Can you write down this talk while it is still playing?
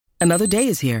Another day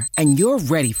is here, and you're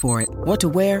ready for it. What to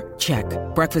wear? Check.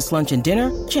 Breakfast, lunch, and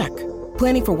dinner? Check.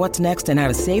 Planning for what's next and how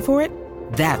to save for it?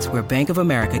 That's where Bank of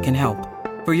America can help.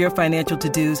 For your financial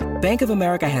to-dos, Bank of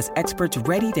America has experts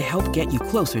ready to help get you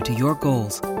closer to your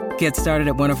goals. Get started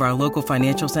at one of our local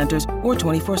financial centers or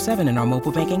 24/7 in our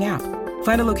mobile banking app.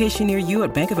 Find a location near you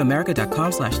at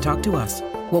bankofamerica.com/talktous.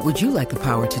 What would you like the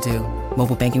power to do?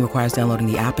 Mobile banking requires downloading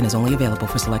the app and is only available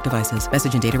for select devices.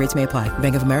 Message and data rates may apply.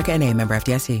 Bank of America N.A., member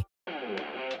FDIC.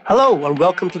 Hello and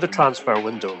welcome to the Transfer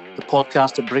Window, the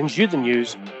podcast that brings you the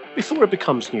news before it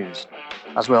becomes news,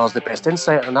 as well as the best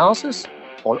insight and analysis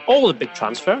on all the big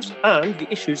transfers and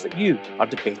the issues that you are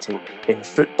debating in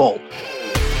football.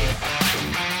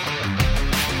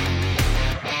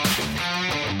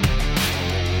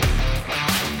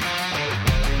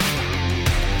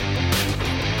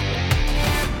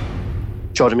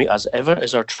 Joining me as ever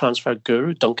is our transfer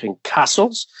guru, Duncan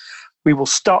Castles. We will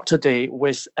start today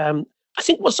with, I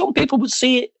think what some people would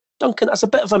say, Duncan, as a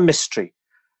bit of a mystery.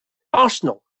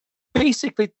 Arsenal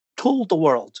basically told the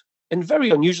world, in very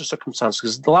unusual circumstances,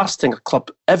 because the last thing a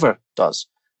club ever does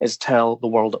is tell the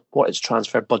world what its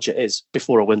transfer budget is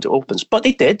before a window opens. But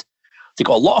they did. They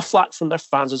got a lot of flack from their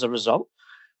fans as a result.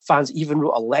 Fans even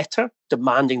wrote a letter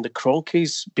demanding the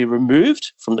Kroenkes be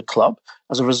removed from the club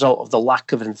as a result of the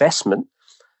lack of investment.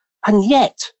 And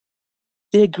yet,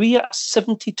 they agree at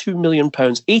 £72 million,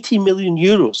 €80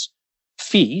 million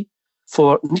fee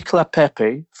for Nicolas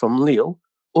Pepe from Lille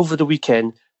over the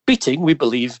weekend, beating, we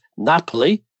believe,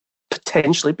 Napoli,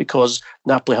 potentially because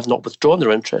Napoli have not withdrawn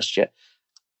their interest yet.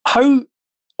 How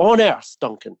on earth,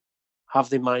 Duncan, have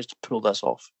they managed to pull this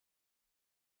off?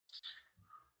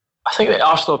 I think that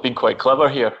Arsenal have been quite clever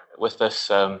here with this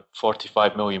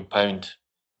 £45 million,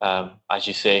 as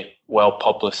you say,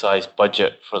 well-publicised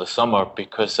budget for the summer,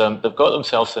 because they've got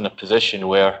themselves in a position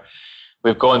where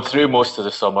we've gone through most of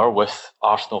the summer with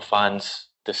Arsenal fans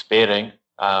despairing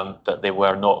that they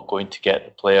were not going to get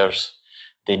the players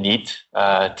they need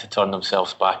to turn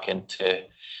themselves back into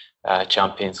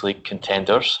Champions League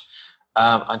contenders.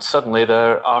 And suddenly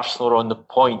Arsenal are on the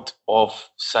point of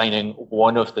signing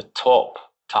one of the top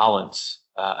talents,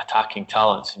 attacking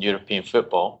talents in European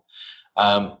football,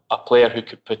 a player who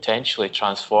could potentially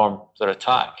transform their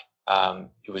attack.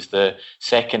 He was the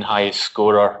second highest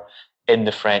scorer in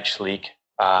the French league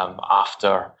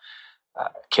after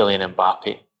Kylian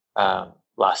Mbappe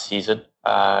last season.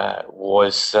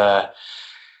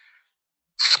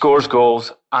 Scores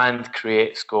goals and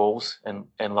creates goals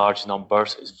in large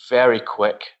numbers. Is very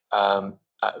quick,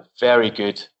 very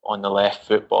good on the left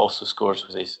foot, but also scores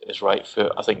with his right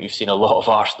foot. I think you've seen a lot of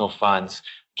Arsenal fans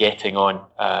getting on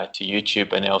to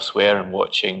YouTube and elsewhere and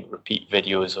watching repeat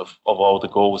videos of all the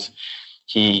goals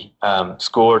he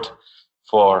scored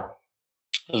for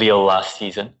Lille last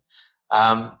season.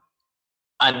 And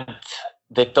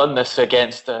they've done this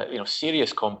against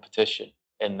serious competition,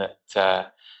 in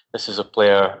that this is a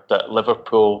player that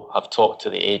Liverpool have talked to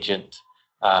the agent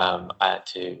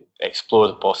to explore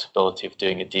the possibility of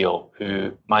doing a deal,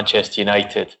 who Manchester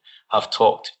United have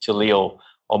talked to Lille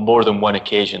on more than one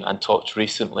occasion and talked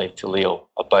recently to Lille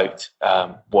about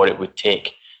what it would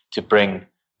take to bring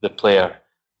the player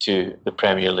to the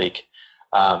Premier League.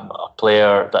 A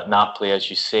player that Napoli, as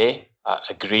you say,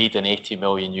 agreed an €80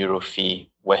 million fee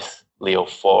with Lille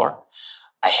for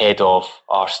ahead of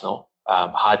Arsenal.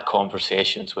 Had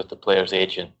conversations with the player's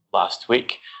agent last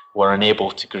week, were unable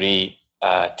to agree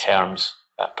terms,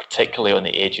 particularly on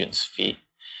the agent's fee.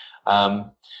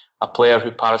 A player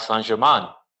who Paris Saint-Germain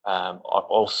are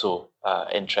also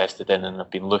interested in and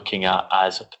have been looking at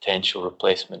as a potential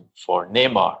replacement for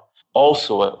Neymar.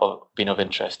 Also been of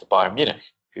interest to Bayern Munich,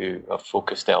 who have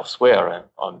focused elsewhere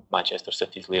on Manchester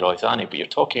City's Leroy Sané. But you're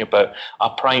talking about a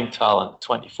prime talent,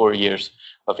 24 years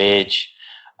of age.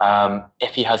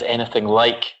 If he has anything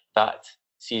like that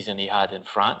season he had in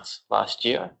France last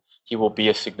year, he will be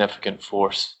a significant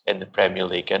force in the Premier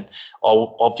League. And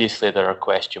obviously there are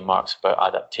question marks about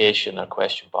adaptation, there are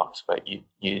question marks about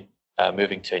you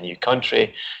moving to a new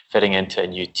country, fitting into a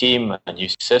new team, a new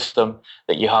system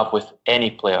that you have with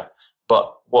any player.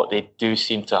 But what they do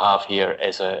seem to have here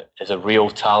is a real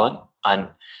talent and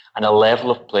a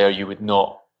level of player you would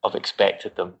not have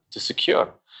expected them to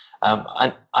secure.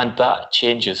 And that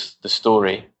changes the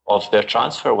story of their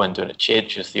transfer window, and it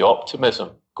changes the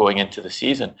optimism going into the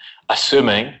season,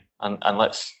 assuming,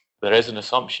 and there is an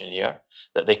assumption here,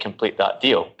 that they complete that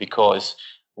deal, because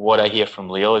what I hear from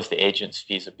Lille is the agent's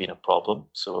fees have been a problem,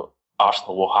 so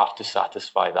Arsenal will have to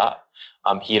satisfy that.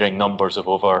 I'm hearing numbers of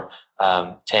over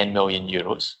 €10 million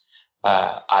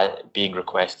being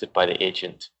requested by the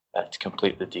agent to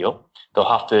complete the deal. They'll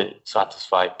have to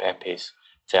satisfy Pepe's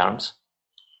terms.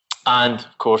 And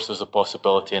of course, there's a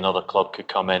possibility another club could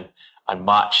come in and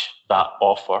match that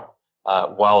offer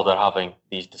while they're having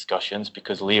these discussions,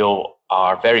 because Lille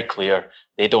are very clear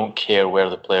they don't care where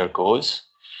the player goes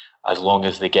as long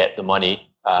as they get the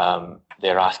money,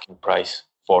 their asking price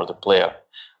for the player.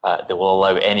 They will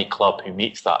allow any club who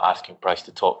meets that asking price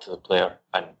to talk to the player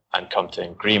and come to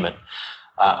an agreement.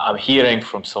 I'm hearing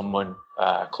from someone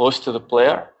close to the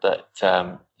player that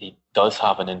he does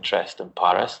have an interest in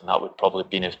Paris, and that would probably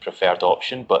be his preferred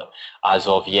option. But as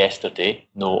of yesterday,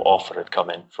 no offer had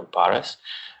come in from Paris.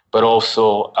 But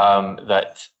also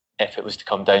that if it was to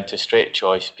come down to a straight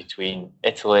choice between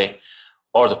Italy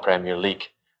or the Premier League,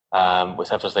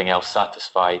 with everything else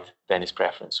satisfied, then his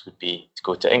preference would be to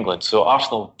go to England. So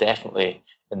Arsenal definitely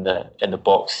in the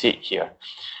box seat here.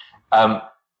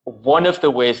 One of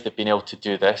the ways they've been able to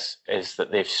do this is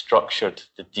that they've structured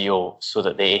the deal so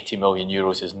that the 80 million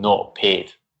euros is not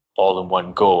paid all in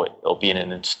one go. It'll be in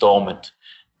an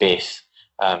instalment-based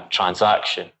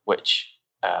transaction, which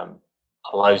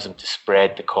allows them to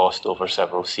spread the cost over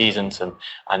several seasons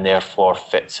and therefore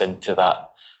fits into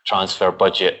that transfer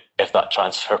budget, if that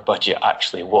transfer budget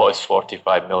actually was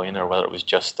 45 million or whether it was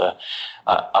just a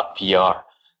PR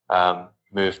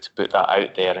move to put that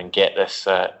out there and get this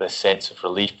sense of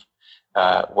relief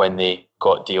when they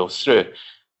got deals through.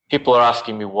 People are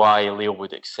asking me why Lille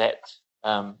would accept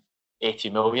 80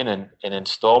 million in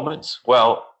instalments.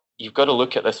 Well, you've got to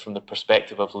look at this from the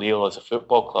perspective of Lille as a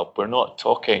football club. We're not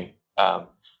talking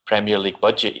Premier League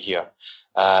budget here.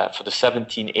 For the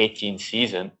 17-18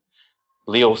 season,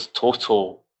 Lille's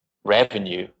total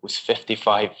revenue was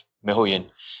 55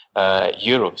 million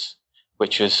euros,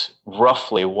 which is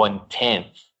roughly 1/10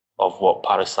 of what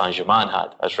Paris Saint-Germain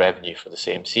had as revenue for the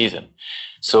same season.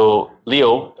 So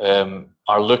Lille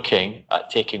are looking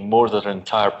at taking more than their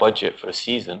entire budget for a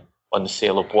season on the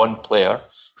sale of one player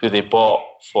who they bought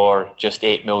for just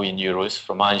 8 million euros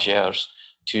from Angers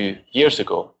 2 years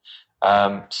ago.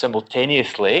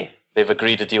 Simultaneously, they've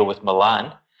agreed a deal with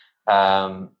Milan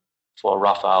for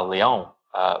Raphael Leão,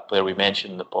 player we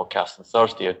mentioned in the podcast on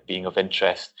Thursday being of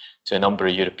interest to a number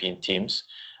of European teams.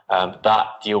 That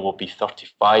deal will be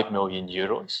 35 million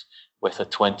euros with a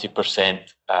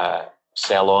 20%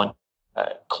 sell-on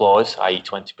clause, i.e.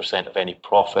 20% of any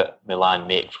profit Milan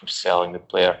make from selling the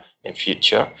player in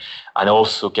future, and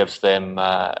also gives them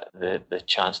the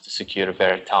chance to secure a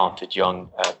very talented young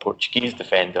Portuguese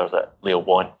defender that Lille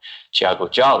want, Thiago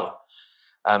Giallo.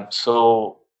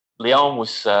 So Leão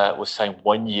was signed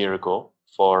 1 year ago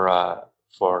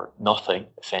for nothing,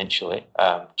 essentially,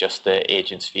 just the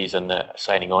agent's fees and the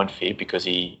signing on fee, because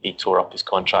he tore up his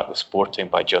contract with Sporting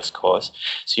by just cause.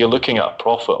 So you're looking at a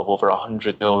profit of over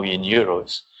 100 million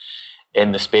euros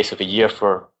in the space of a year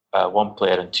for one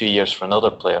player and 2 years for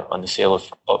another player on the sale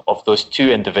of those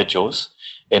two individuals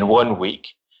in 1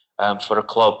 week, for a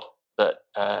club that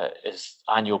his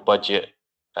annual budget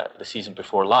the season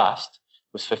before last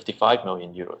was 55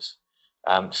 million euros.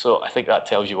 So I think that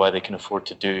tells you why they can afford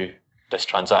to do this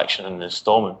transaction on an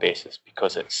installment basis,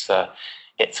 because it's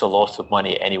a lot of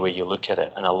money any way you look at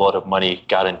it, and a lot of money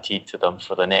guaranteed to them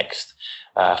for the next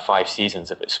 5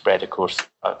 seasons if it's spread across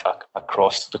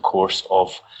the course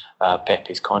of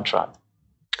Pepe's contract.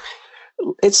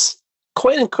 It's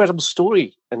quite an incredible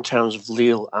story in terms of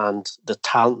Lille and the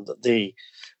talent that they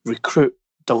recruit,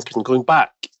 Duncan, going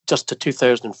back just to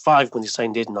 2005 when they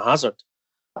signed Eden Hazard.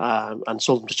 And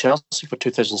sold him to Chelsea for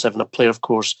 2007, a player, of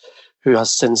course, who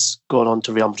has since gone on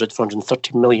to Real Madrid for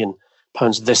 £130 million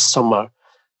this summer.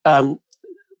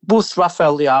 Both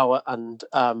Raphael Leão and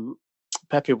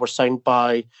Pepe were signed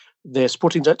by the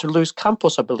sporting director, Luis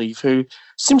Campos, I believe, who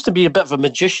seems to be a bit of a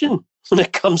magician when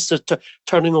it comes to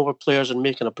turning over players and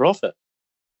making a profit.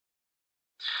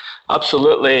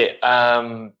 Absolutely.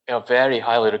 Very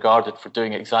highly regarded for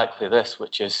doing exactly this,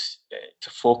 which is to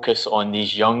focus on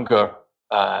these younger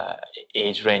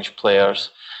age range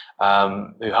players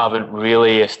who haven't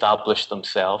really established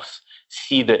themselves,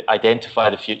 identify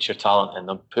the future talent in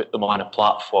them, put them on a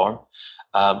platform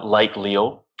like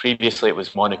Lille. Previously it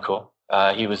was Monaco.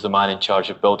 He was the man in charge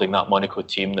of building that Monaco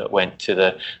team that went to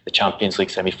the Champions League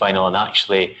semi-final and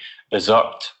actually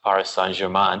usurped Paris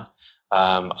Saint-Germain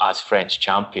as French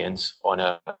champions on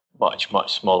a much,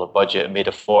 much smaller budget, and made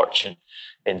a fortune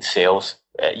in sales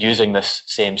using this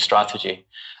same strategy.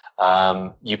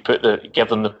 You give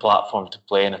them the platform to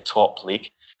play in a top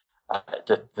league.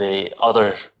 The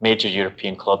other major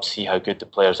European clubs see how good the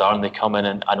players are, and they come in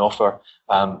and offer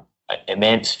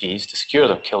immense fees to secure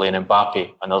them. Kylian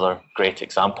Mbappe, another great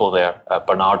example there.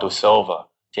 Bernardo Silva,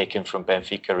 taken from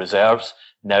Benfica reserves,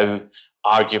 now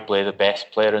arguably the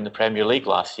best player in the Premier League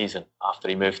last season after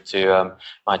he moved to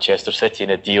Manchester City in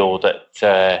a deal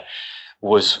that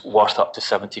was worth up to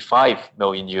 75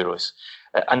 million euros.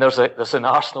 And there's an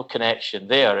Arsenal connection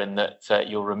there in that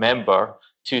you'll remember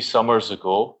 2 summers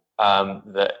ago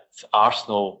that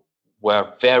Arsenal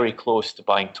were very close to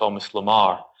buying Thomas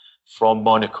Lemar from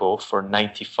Monaco for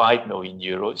 95 million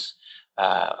euros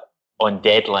on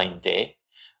deadline day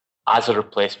as a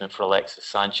replacement for Alexis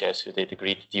Sanchez, who they'd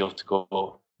agreed to deal to go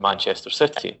to Manchester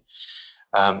City.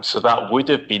 So that would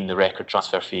have been the record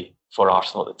transfer fee for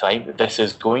Arsenal at the time. This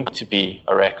is going to be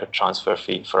a record transfer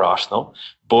fee for Arsenal.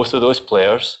 Both of those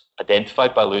players,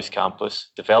 identified by Luis Campos,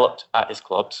 developed at his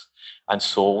clubs and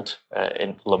sold.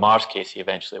 In Lamar's case, he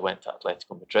eventually went to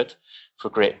Atletico Madrid for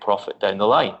great profit down the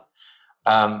line.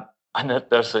 And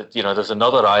there's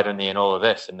another irony in all of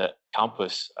this, in that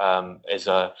Campos is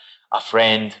a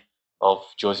friend of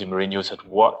Jose Mourinho's, had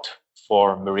worked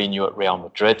for Mourinho at Real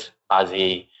Madrid as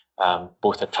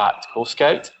both a tactical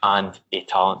scout and a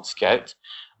talent scout.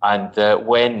 And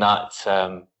when that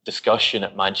discussion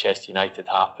at Manchester United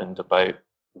happened about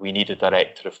we need a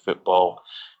director of football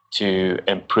to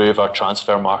improve our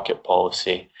transfer market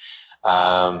policy,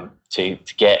 to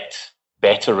get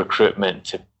better recruitment,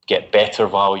 to get better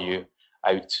value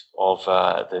out of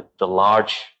the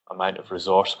large amount of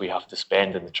resource we have to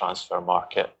spend in the transfer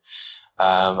market,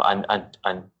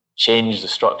 and change the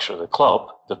structure of the club,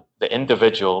 the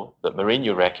individual that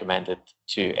Mourinho recommended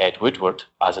to Ed Woodward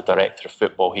as a director of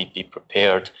football he'd be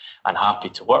prepared and happy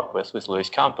to work with was Luis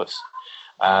Campos.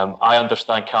 I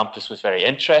understand Campos was very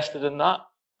interested in that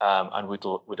and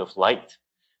would have liked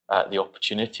the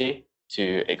opportunity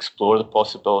to explore the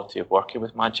possibility of working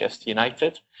with Manchester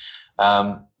United.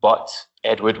 But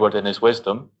Ed Woodward, in his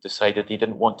wisdom, decided he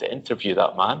didn't want to interview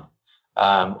that man.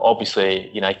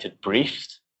 Obviously, United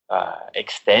briefed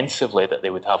extensively that they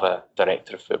would have a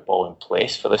director of football in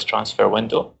place for this transfer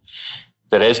window.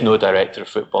 There is no director of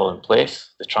football in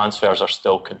place. The transfers are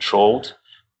still controlled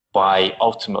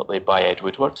ultimately by Ed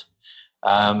Woodward.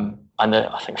 I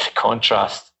think the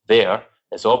contrast there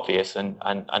is obvious,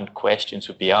 and questions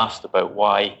would be asked about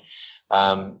why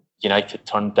United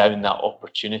turned down that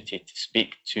opportunity to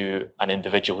speak to an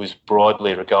individual who's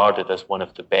broadly regarded as one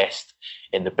of the best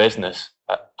in the business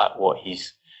at what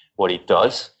he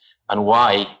does, and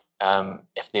why,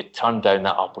 if they turned down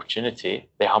that opportunity,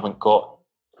 they haven't got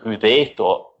who they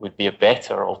thought would be a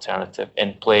better alternative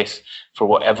in place for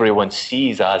what everyone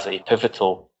sees as a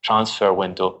pivotal transfer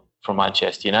window for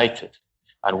Manchester United,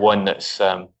 and one that's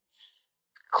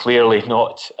clearly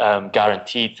not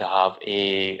guaranteed to have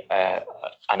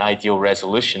an ideal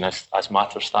resolution as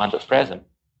matters stand at present.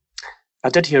 I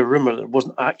did hear a rumour that there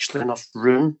wasn't actually enough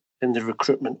room in the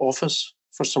recruitment office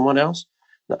for someone else,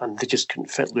 and they just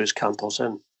couldn't fit Luis Campos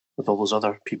in with all those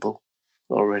other people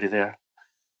already there.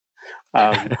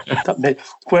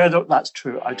 Whether that's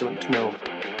true, I don't know.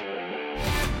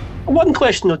 One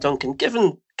question though, Duncan,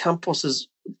 given Campos's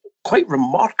quite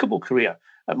remarkable career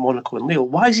at Monaco and Lille,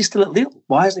 why is he still at Lille?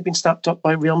 Why hasn't he been snapped up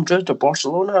by Real Madrid or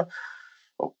Barcelona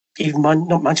or even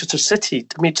not Manchester City?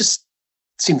 I mean, it just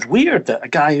seems weird that a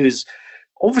guy who's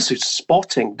obviously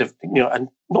spotting, and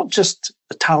not just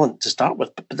the talent to start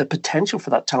with, but the potential for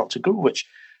that talent to grow, which,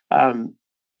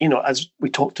 as we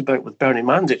talked about with Bernie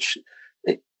Mandic,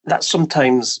 that's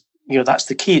sometimes, that's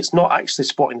the key. It's not actually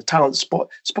spotting the talent,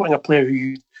 spotting a player who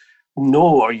you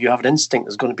know or you have an instinct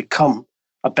is going to become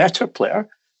a better player.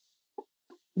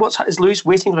 Is Luis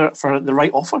waiting for the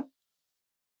right offer?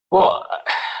 Well,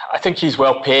 I think he's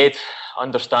well paid. I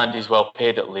understand he's well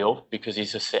paid at Lille because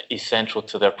he's central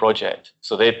to their project.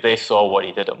 So they saw what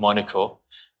he did at Monaco.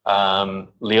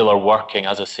 Lille are working,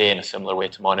 as I say, in a similar way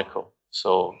to Monaco.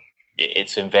 So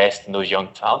it's invest in those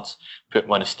young talents, put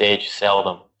them on a stage, sell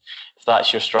them. If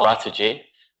that's your strategy,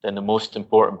 then the most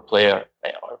important player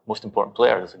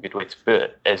is a good way to put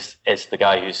it, is the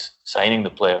guy who's signing the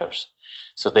players.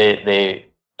 So they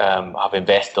have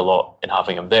invested a lot in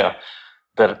having him there.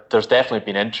 There's definitely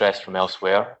been interest from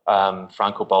elsewhere.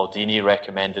 Franco Baldini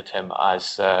recommended him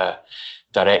as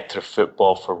director of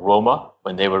football for Roma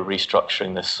when they were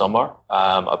restructuring this summer.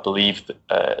 I believe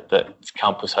that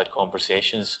Campos had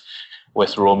conversations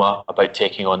with Roma about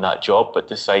taking on that job, but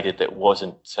decided that it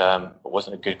wasn't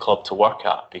a good club to work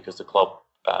at because the club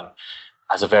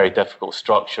has a very difficult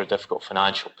structure, difficult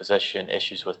financial position,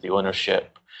 issues with the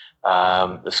ownership.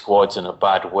 The squad's in a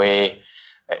bad way.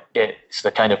 It's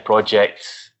the kind of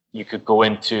project you could go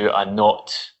into and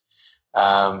not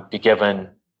be given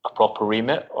a proper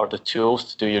remit or the tools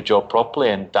to do your job properly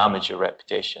and damage your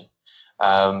reputation.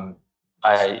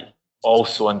 I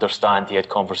also understand he had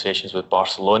conversations with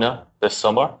Barcelona this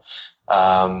summer.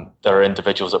 There are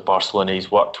individuals at Barcelona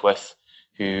he's worked with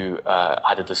who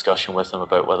had a discussion with him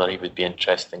about whether he would be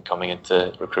interested in coming into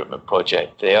the recruitment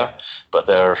project there. But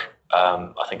they're,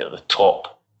 I think, at the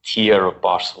top tier of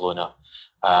Barcelona.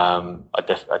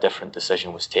 A different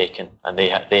decision was taken, and they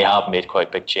have made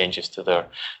quite big changes to their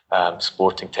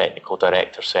sporting technical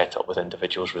director setup, with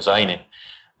individuals resigning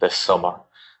this summer.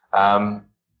 I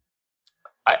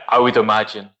would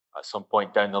imagine at some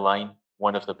point down the line,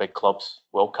 one of the big clubs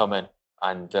will come in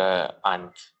and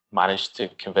manage to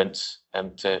convince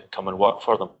him to come and work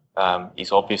for them.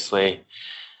 He's obviously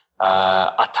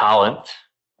a talent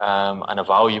and a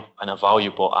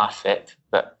valuable asset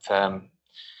that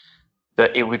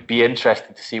it would be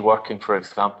interesting to see working, for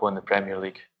example, in the Premier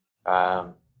League,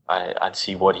 and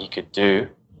see what he could do.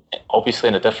 Obviously,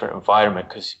 in a different environment,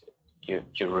 because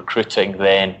you're recruiting.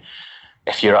 Then,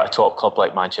 if you're at a top club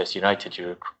like Manchester United,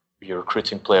 you're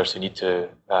recruiting players who need to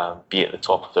be at the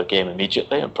top of their game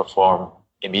immediately and perform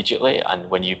immediately. And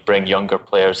when you bring younger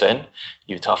players in,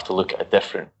 you'd have to look at a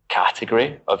different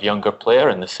category of younger player,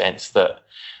 in the sense that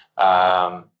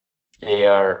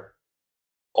their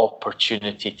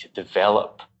opportunity to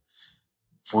develop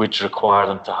would require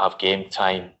them to have game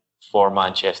time for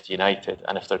Manchester United.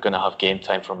 And if they're going to have game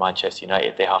time for Manchester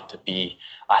United, they have to be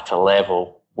at a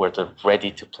level where they're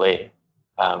ready to play.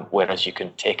 Whereas you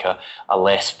can take a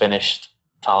less finished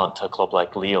talent to a club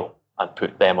like Lille and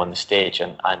put them on the stage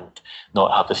and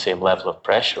not have the same level of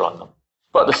pressure on them.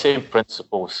 But the same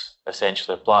principles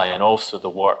essentially apply, and also the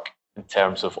work in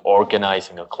terms of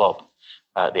organising a club.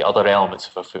 The other elements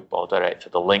of a football director,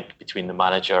 the link between the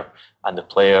manager and the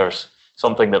players.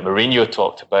 Something that Mourinho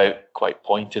talked about quite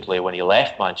pointedly when he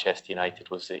left Manchester United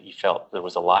was that he felt there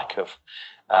was a lack of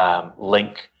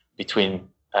link between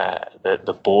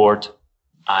the board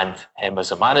and him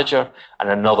as a manager, and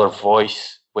another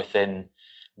voice within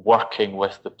working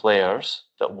with the players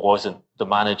that wasn't the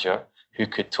manager, who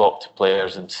could talk to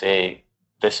players and say,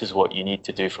 this is what you need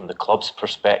to do from the club's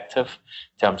perspective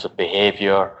in terms of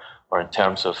behaviour, or in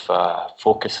terms of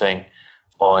focusing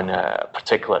on a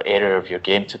particular area of your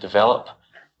game to develop,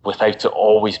 without it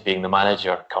always being the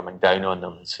manager coming down on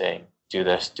them and saying, do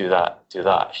this, do that, do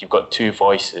that. If you've got two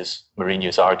voices,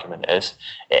 Mourinho's argument is,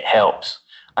 it helps.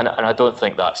 And I don't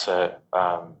think that's an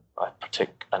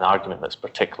argument that's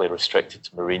particularly restricted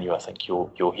to Mourinho. I think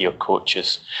you'll hear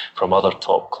coaches from other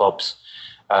top clubs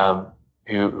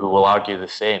who will argue the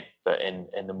same, that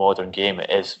in the modern game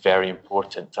it is very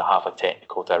important to have a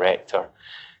technical director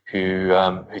who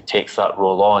takes that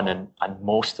role on, and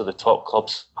most of the top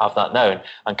clubs have that now.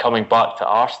 And coming back to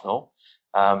Arsenal,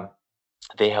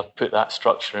 they have put that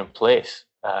structure in place,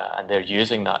 and they're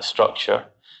using that structure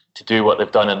to do what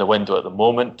they've done in the window at the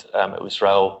moment. It was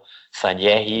Raul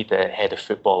Sanyehi, the head of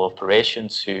football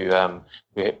operations, who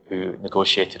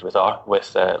negotiated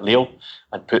with Lille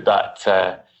and put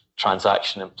that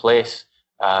transaction in place.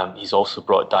 He's also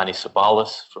brought Dani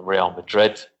Ceballos from Real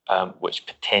Madrid, which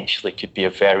potentially could be a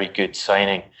very good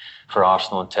signing for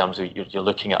Arsenal, in terms of you're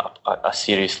looking at a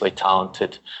seriously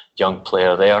talented young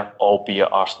player there,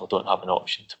 albeit Arsenal don't have an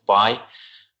option to buy,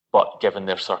 but given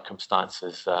their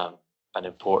circumstances, an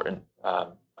important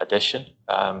addition.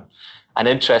 And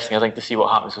interesting, I think, to see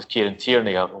what happens with Kieran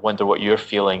Tierney. I wonder what your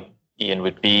feeling, Ian,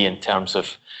 would be in terms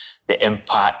of the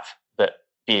impact that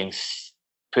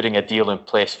putting a deal in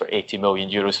place for 80 million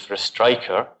euros for a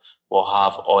striker will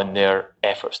have on their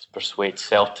efforts to persuade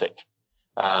Celtic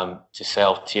to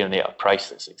sell Tierney at a price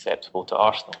that's acceptable to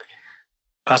Arsenal.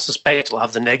 I suspect it'll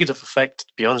have the negative effect,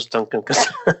 to be honest, Duncan, because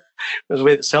the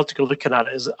way that Celtic are looking at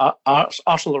it is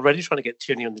Arsenal are already trying to get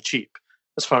Tierney on the cheap,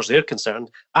 as far as they're concerned,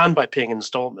 and by paying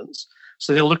instalments.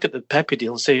 So they'll look at the Pepe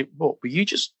deal and say, well, were you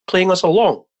just playing us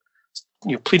along?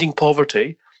 You're pleading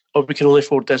poverty, or we can only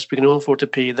afford this, we can only afford to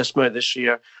pay this amount this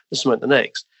year, this amount the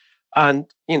next. And,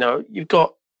 you've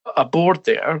got a board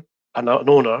there, and an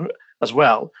owner as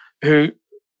well, who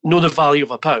know the value of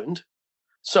a pound.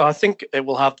 So I think it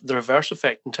will have the reverse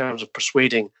effect in terms of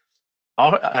persuading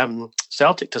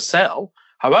Celtic to sell.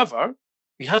 However,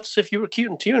 you had to say, if you were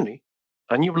Kieran Tierney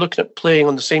and you were looking at playing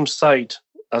on the same side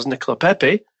as Nicola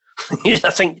Pepe, I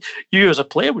think you as a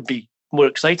player would be more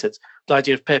excited. The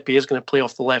idea of Pepe is going to play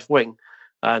off the left wing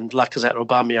and Lacazette or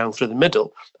Aubameyang through the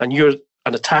middle, and you're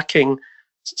an attacking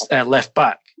left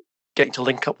back getting to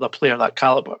link up with a player that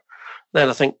calibre, then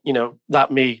I think, that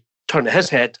may turn his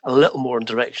head a little more in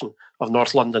the direction of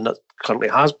North London that currently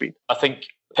has been. I think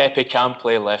Pepe can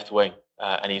play left wing,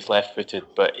 and he's left-footed,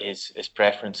 but his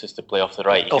preference is to play off the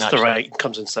right. Right,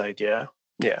 comes inside, yeah.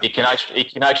 He can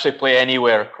actually play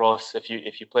anywhere across. If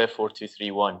you play a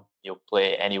 4-2-3-1, You'll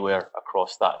play anywhere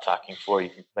across that attacking four. You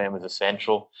can play him as a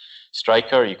central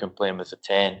striker, you can play him as a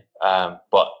 10.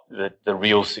 But the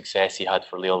real success he had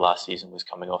for Lille last season was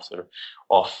coming off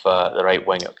the right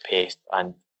wing at pace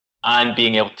and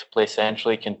being able to play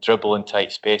centrally. He can dribble in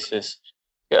tight spaces.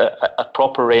 A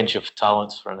proper range of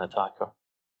talents for an attacker.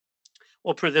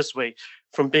 Well, put it this way,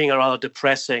 from being a rather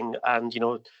depressing and,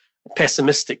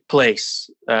 pessimistic place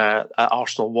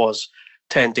Arsenal was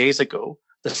 10 days ago,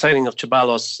 the signing of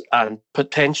Ceballos and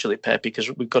potentially Pepe,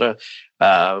 because we've got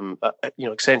to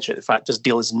accentuate the fact this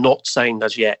deal is not signed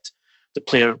as yet. The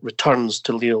player returns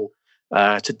to Lille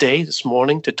this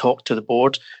morning, to talk to the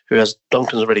board, who, as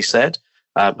Duncan's already said,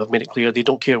 have made it clear they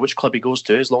don't care which club he goes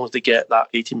to as long as they get that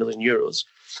 80 million euros.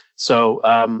 So,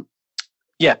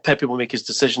 Pepe will make his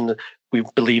decision. We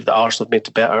believe that Arsenal have made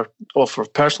a better offer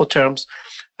of personal terms.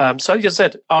 So, as I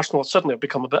said, Arsenal suddenly have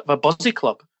become a bit of a buzzy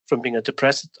club from being a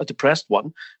depressed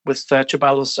one, with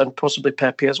Ceballos and possibly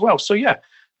Pepe as well. So, as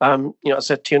I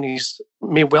said, Tierney's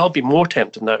may well be more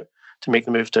tempted now to make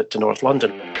the move to North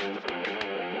London.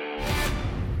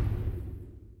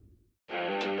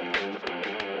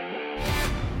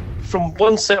 From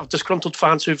one set of disgruntled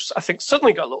fans who've, I think,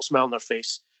 suddenly got a little smile on their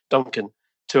face, Duncan,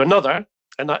 to another,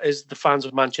 and that is the fans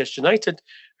of Manchester United,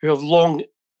 who have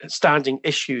long-standing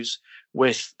issues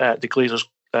with the Glazers'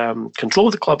 control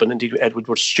of the club, and indeed with Ed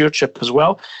Woodward's stewardship as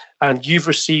well. And you've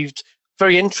received a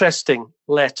very interesting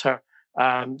letter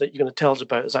that you're going to tell us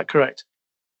about. Is that correct?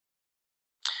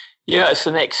 Yeah, it's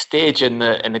the next stage in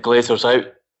the Glazers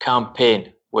Out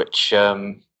campaign, which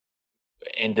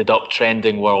ended up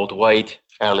trending worldwide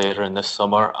earlier in this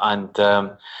summer,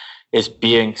 and is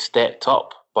being stepped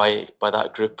up by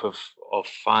that group of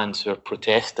fans who are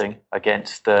protesting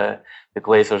against the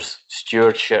Glazers'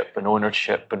 stewardship and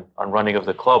ownership and running of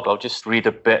the club. I'll just read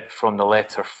a bit from the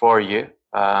letter for you.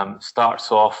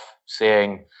 Starts off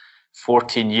saying,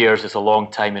 14 years is a long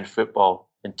time in football.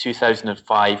 In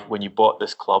 2005, when you bought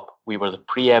this club, we were the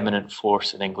preeminent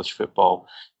force in English football.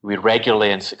 We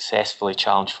regularly and successfully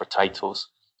challenged for titles.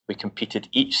 We competed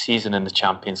each season in the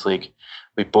Champions League.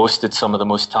 We boasted some of the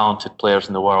most talented players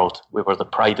in the world. We were the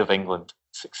pride of England,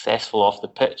 successful off the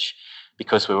pitch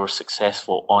because we were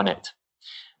successful on it.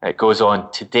 It goes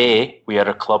on, today we are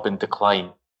a club in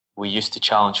decline. We used to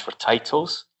challenge for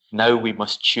titles. Now we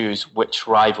must choose which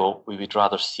rival we would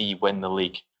rather see win the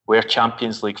league. Where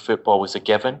Champions League football was a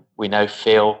given, we now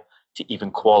fail to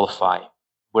even qualify.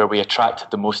 Where we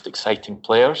attracted the most exciting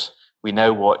players, we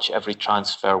now watch every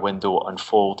transfer window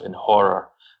unfold in horror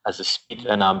as the speed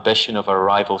and ambition of our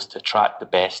rivals to attract the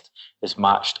best is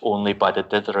matched only by the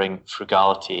dithering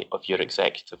frugality of your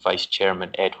executive vice chairman,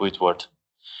 Ed Woodward,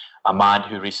 a man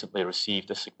who recently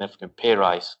received a significant pay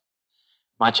rise.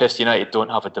 Manchester United don't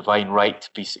have a divine right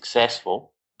to be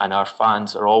successful, and our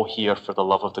fans are all here for the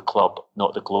love of the club,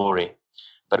 not the glory.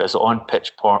 But as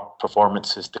on-pitch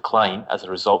performances decline as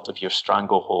a result of your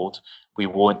stranglehold, we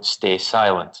won't stay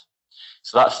silent.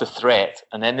 So that's the threat.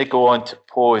 And then they go on to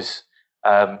pose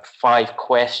 5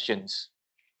 questions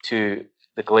to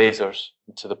the Glazers,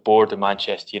 to the board of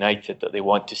Manchester United that they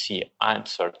want to see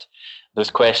answered. Those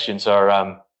questions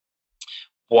are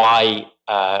why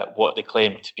what they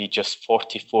claim to be just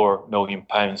 £44 million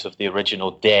of the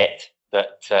original debt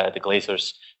that the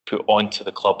Glazers put onto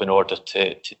the club in order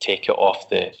to take it off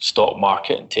the stock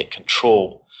market and take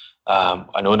control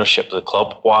and ownership of the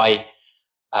club. Why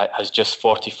has just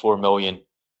 £44 million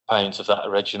of that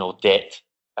original debt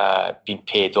been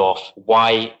paid off?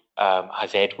 Why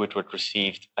has Ed Woodward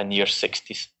received a near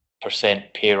 60%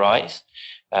 pay rise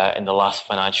in the last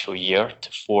financial year to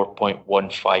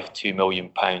 £4.152 million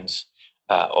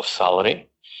of salary?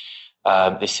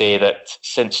 They say that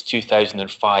since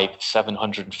 2005,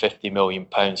 £750 million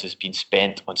has been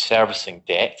spent on servicing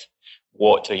debt.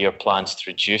 What are your plans to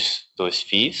reduce those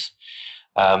fees?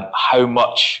 How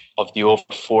much of the over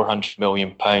 £400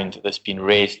 million that's been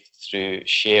raised through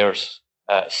sales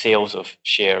of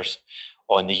shares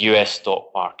on the US stock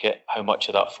market, how much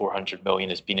of that 400 million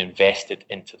has been invested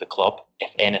into the club, if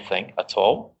anything at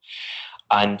all?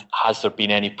 And has there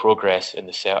been any progress in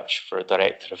the search for a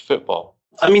director of football?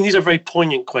 I mean, these are very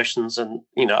poignant questions, and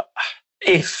we know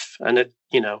it's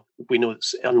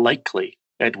unlikely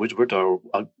Ed Woodward or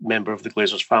a member of the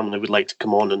Glazers family would like to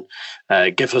come on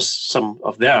and give us some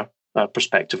of their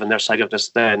perspective and their side of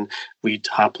this, then we'd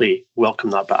happily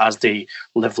welcome that. But as they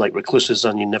live like recluses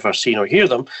and you never see nor hear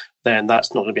them, then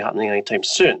that's not going to be happening anytime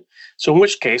soon. So in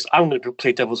which case, I'm going to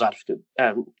play devil's advocate,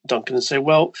 Duncan, and say,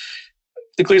 well,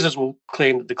 the Glazers will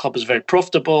claim that the club is very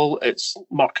profitable, its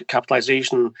market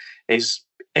capitalisation is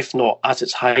if not at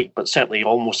its height, but certainly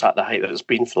almost at the height that it's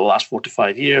been for the last 4 to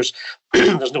 5 years.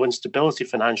 There's no instability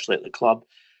financially at the club.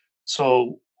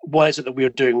 So what is it that we're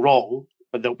doing wrong,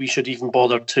 but that we should even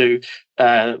bother to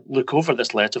look over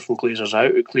this letter from Glazers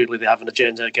Out? Clearly they have an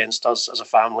agenda against us as a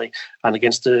family and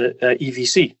against the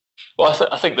EVC. Well,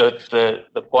 I think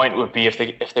the point would be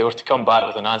if they were to come back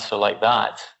with an answer like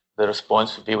that, the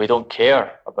response would be, we don't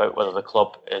care about whether the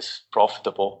club is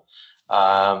profitable.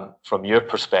 From your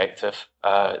perspective,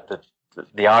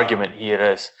 the argument here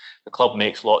is the club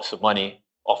makes lots of money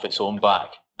off its own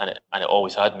back, and it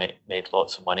always had made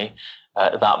lots of money.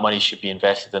 That money should be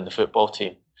invested in the football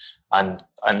team. And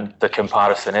the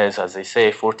comparison is, as they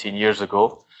say, 14 years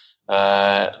ago,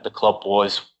 the club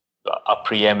was a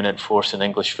preeminent force in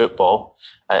English football.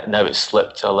 Now it's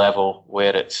slipped to a level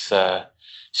where it's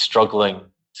struggling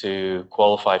to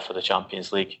qualify for the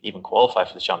Champions League, even qualify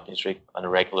for the Champions League on a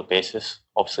regular basis.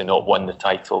 Obviously not won the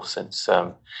title since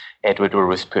Ed Woodward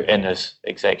was put in as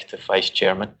executive vice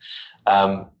chairman.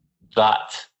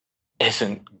 That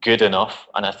isn't good enough,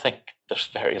 and I think there's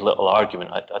very little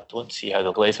argument. I don't see how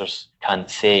the Glazers can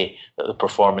say that the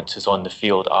performances on the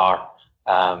field are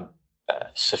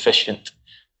sufficient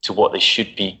to what they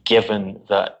should be, given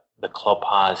that the club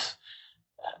has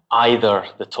either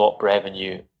the top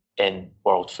revenue in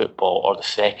world football or the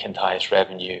second highest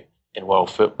revenue in world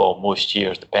football most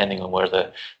years, depending on where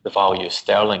the value of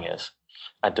sterling is,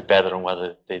 and depending on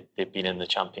whether they've been in the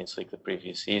Champions League the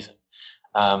previous season.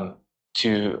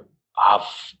 To have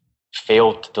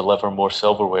failed to deliver more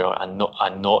silverware and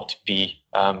not be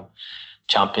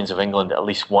champions of England at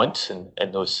least once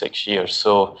in those 6 years.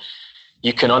 So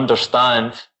you can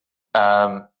understand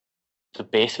the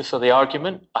basis of the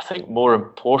argument. I think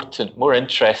more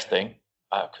interesting,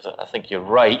 because I think you're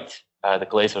right, the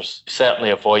Glazers certainly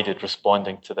avoided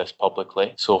responding to this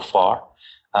publicly so far.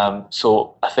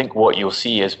 So I think what you'll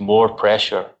see is more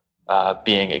pressure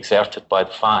being exerted by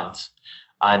the fans.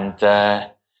 And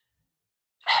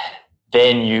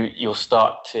then you'll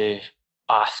start to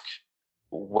ask,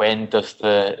 when does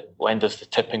the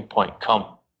tipping point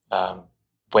come?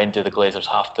 When do the Glazers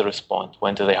have to respond?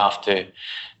 When do they have to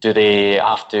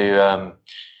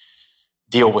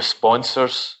deal with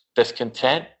sponsors'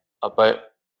 discontent about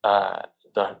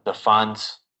their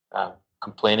fans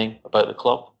complaining about the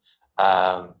club?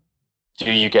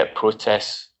 Do you get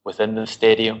protests within the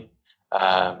stadium?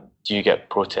 Do you get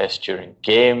protests during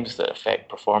games that affect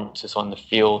performances on the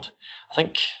field? I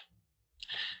think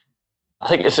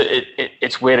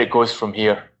it's where it goes from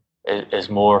here is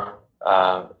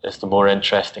the more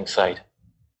interesting side.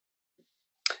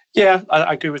 Yeah,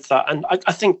 I agree with that, and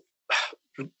I think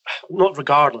not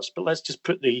regardless, but let's just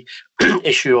put the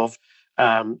issue of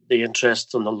the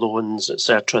interest on the loans,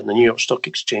 etc., and the New York Stock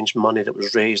Exchange money that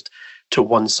was raised to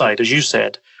one side. As you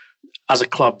said, as a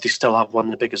club, they still have one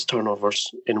of the biggest turnovers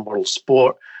in world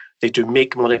sport. They do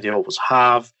make money, they always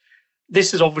have.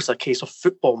 This is obviously a case of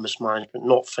football mismanagement,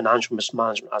 not financial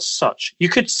mismanagement as such. You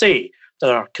could say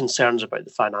there are concerns about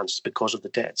the finances because of the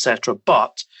debt, etc.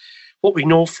 But what we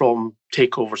know from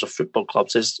takeovers of football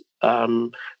clubs is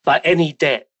that any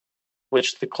debt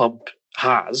which the club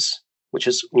has,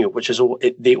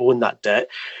 they own that debt,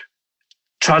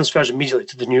 transfers immediately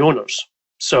to the new owners.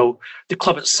 So the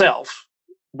club itself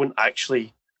wouldn't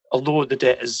actually, although the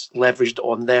debt is leveraged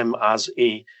on them as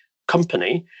a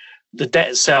company, the debt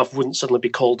itself wouldn't suddenly be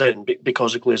called in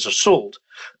because the Glazers sold.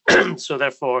 So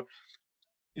therefore,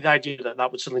 the idea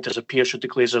that would suddenly disappear should the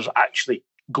Glazers actually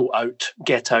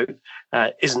get out,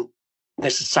 isn't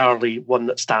necessarily one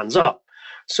that stands up.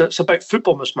 So it's about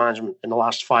football mismanagement in the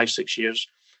last 5-6 years.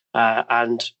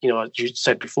 And, as you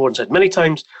said before and said many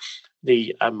times,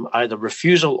 the either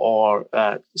refusal or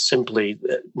simply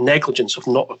negligence of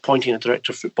not appointing a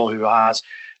director of football who has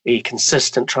a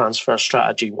consistent transfer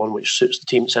strategy, one which suits the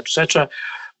team, etc., etc.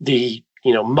 The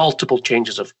multiple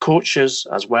changes of coaches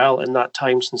as well in that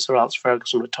time since Sir Alex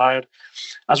Ferguson retired,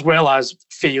 as well as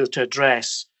failure to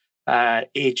address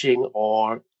ageing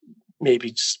or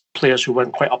maybe players who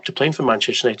weren't quite up to playing for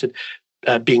Manchester United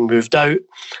being moved out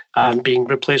and being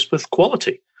replaced with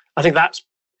quality. I think that's,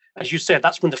 as you said,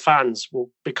 that's when the fans will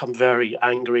become very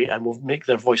angry and will make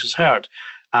their voices heard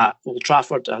at Old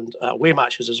Trafford and away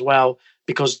matches as well,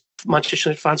 because Manchester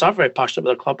United fans are very passionate about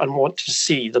their club and want to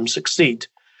see them succeed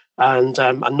and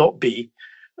not be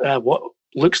what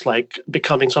looks like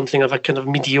becoming something of a kind of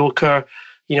mediocre,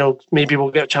 maybe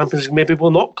we'll get Champions League, maybe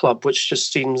we'll not club, which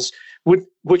just seems,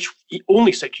 which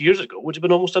only 6 years ago would have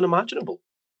been almost unimaginable.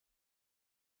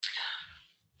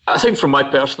 I think from my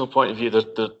personal point of view,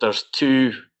 there's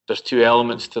two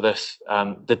elements to this.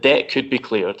 The debt could be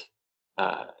cleared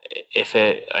if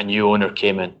a new owner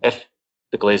came in.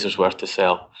 the Glazers were to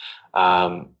sell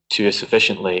to a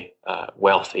sufficiently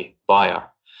wealthy buyer,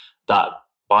 that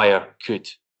buyer could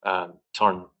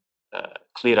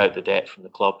clear out the debt from the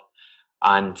club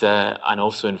and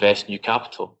also invest new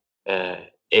capital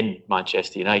in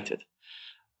Manchester United.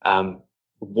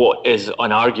 What is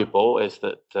unarguable is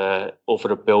that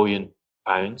over £1 billion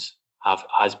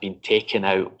has been taken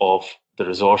out of the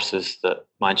resources that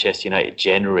Manchester United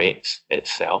generates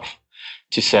itself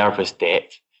to service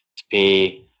debt, to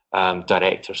pay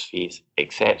directors' fees,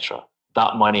 etc.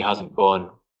 That money hasn't gone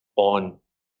on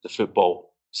the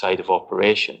football side of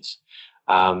operations.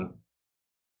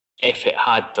 If it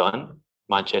had done,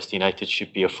 Manchester United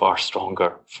should be a far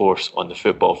stronger force on the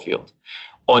football field.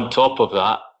 On top of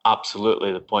that,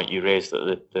 absolutely, the point you raised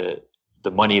that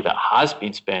the money that has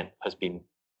been spent has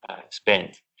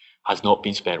not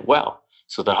been spent well.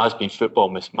 So there has been football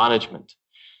mismanagement.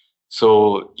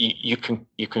 So you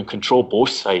can control both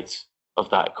sides of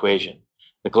that equation.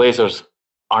 The Glazers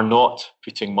are not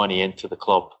putting money into the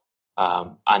club,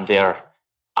 and they're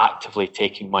actively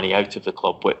taking money out of the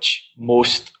club, which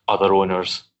most other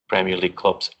owners, Premier League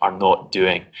clubs, are not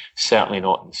doing. Certainly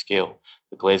not in the scale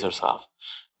the Glazers have.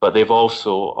 But they've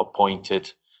also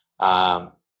appointed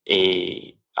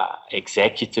a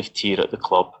executive tier at the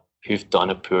club who've done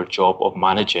a poor job of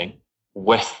managing,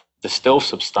 with the still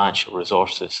substantial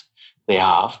resources they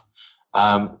have,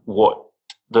 what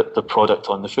the product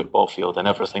on the football field and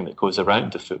everything that goes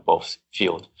around the football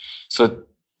field. So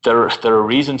there are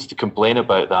reasons to complain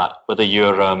about that, whether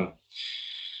you're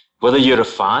a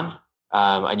fan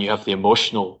and you have the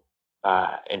emotional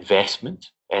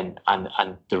investment and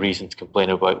the reason to complain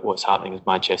about what's happening with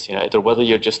Manchester United, or whether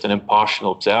you're just an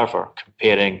impartial observer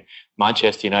comparing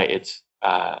Manchester United's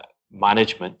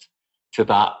management to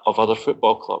that of other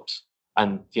football clubs.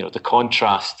 And the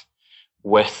contrast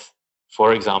with,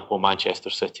 for example, Manchester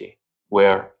City,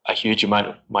 where a huge amount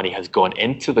of money has gone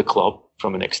into the club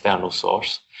from an external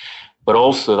source, but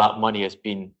also that money has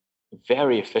been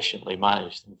very efficiently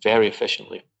managed and very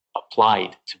efficiently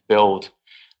applied to build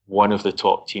one of the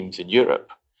top teams in Europe.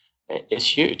 It's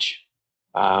huge.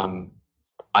 And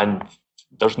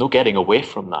there's no getting away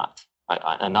from that.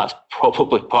 And that's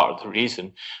probably part of the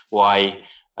reason why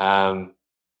the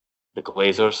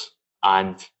Glazers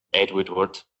and Ed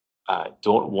Woodward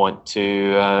don't want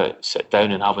to sit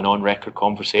down and have an on-record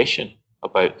conversation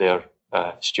about their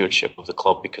stewardship of the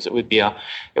club, because it would be a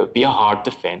hard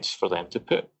defence for them to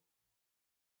put.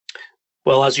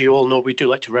 Well, as you all know, we do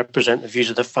like to represent the views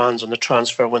of the fans on the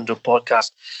Transfer Window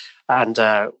podcast. And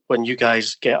when you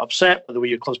guys get upset with the way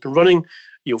your club's been running,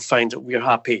 you'll find that we're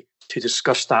happy to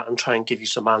discuss that and try and give you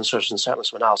some answers, and certainly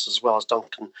some analysis, as well as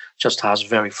Duncan just has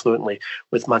very fluently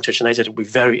with Manchester United. It'll be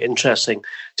very interesting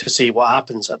to see what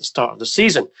happens at the start of the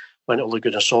season when Ole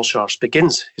Gunnar Solskjaer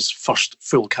begins his first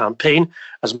full campaign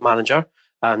as manager.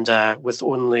 And with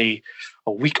only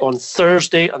a week on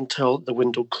Thursday until the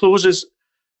window closes,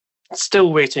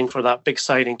 still waiting for that big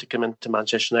signing to come into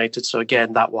Manchester United. So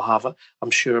again, that will have,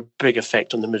 I'm sure, a big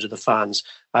effect on the mood of the fans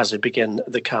as they begin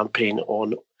the campaign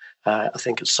on, I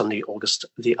think it's Sunday, August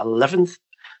the 11th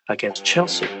against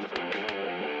Chelsea.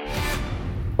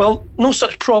 Well, no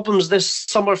such problems this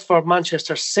summer for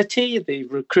Manchester City. They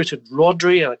recruited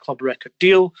Rodri on a club record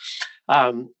deal.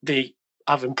 They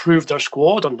have improved their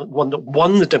squad on the one that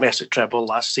won the domestic treble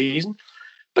last season.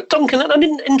 But Duncan, an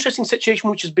interesting situation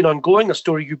which has been ongoing, a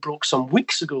story you broke some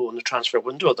weeks ago on the transfer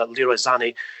window, that Leroy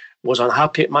Sané was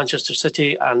unhappy at Manchester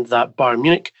City and that Bayern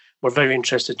Munich were very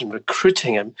interested in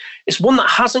recruiting him. It's one that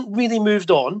hasn't really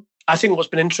moved on. I think what's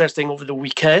been interesting over the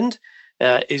weekend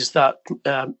is that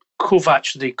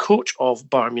Kovac, the coach of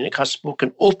Bayern Munich, has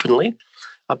spoken openly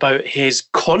about his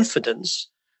confidence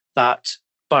that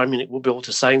Bayern Munich will be able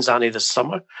to sign Sané this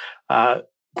summer,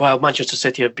 while Manchester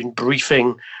City have been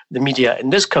briefing the media in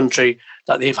this country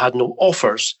that they've had no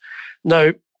offers.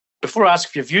 Now, before I ask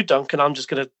for your view, Duncan, I'm just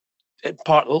going to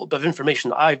impart a little bit of information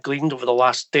that I've gleaned over the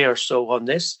last day or so on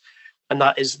this, and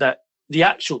that is that the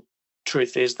actual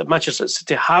truth is that Manchester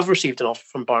City have received an offer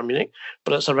from Bayern Munich,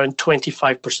 but it's around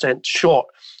 25% short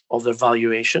of their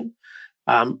valuation.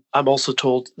 I'm also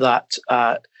told that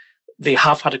they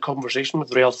have had a conversation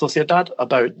with Real Sociedad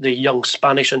about the young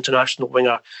Spanish international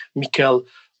winger Mikel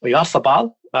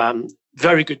Oyarzabal.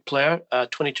 Very good player,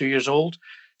 22 years old,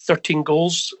 13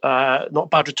 goals, not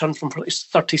bad return from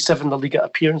 37 La Liga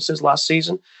appearances last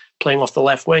season, playing off the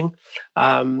left wing.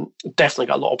 Definitely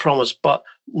got a lot of promise, but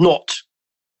not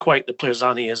quite the player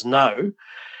Sané is now.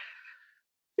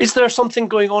 Is there something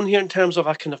going on here in terms of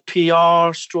a kind of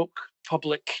PR stroke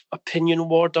public opinion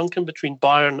war, Duncan, between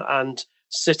Bayern and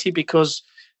City? Because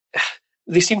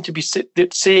they seem to be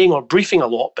saying or briefing a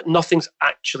lot, but nothing's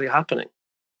actually happening.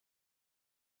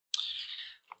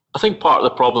 I think part of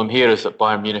the problem here is that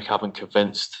Bayern Munich haven't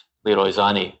convinced Leroy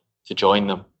Sané to join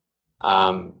them.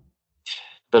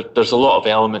 There's a lot of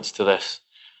elements to this,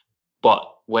 but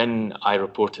when I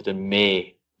reported in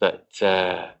May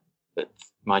that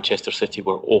Manchester City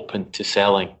were open to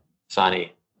selling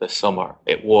Sané this summer,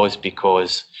 it was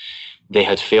because they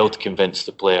had failed to convince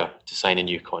the player to sign a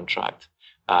new contract.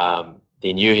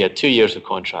 They knew he had 2 years of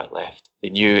contract left. They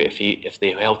knew if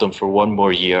they held him for one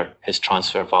more year, his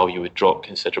transfer value would drop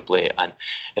considerably. And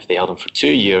if they held him for 2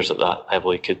 years at that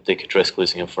level, they could risk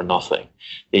losing him for nothing.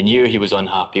 They knew he was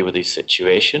unhappy with his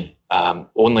situation.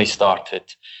 Only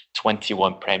started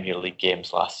 21 Premier League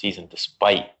games last season,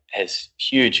 despite his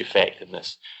huge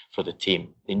effectiveness for the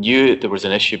team. They knew there was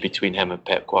an issue between him and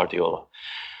Pep Guardiola.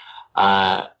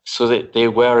 So they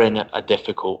were in a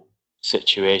difficult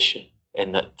situation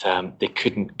in that they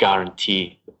couldn't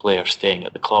guarantee the player staying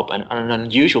at the club. And an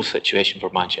unusual situation for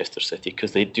Manchester City,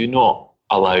 because they do not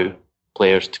allow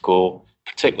players to go,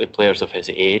 particularly players of his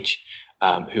age,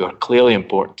 who are clearly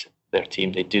important to their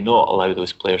team. They do not allow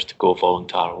those players to go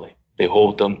voluntarily. They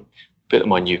hold them, put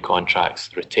them on new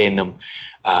contracts, retain them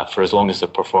for as long as they're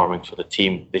performing for the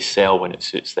team. They sell when it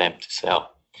suits them to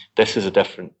sell. This is a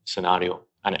different scenario,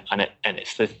 and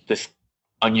it's this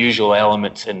unusual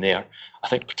elements in there, I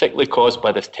think particularly caused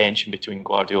by this tension between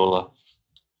Guardiola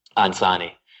and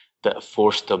Sané, that have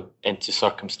forced them into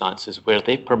circumstances where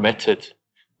they permitted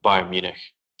Bayern Munich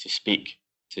to speak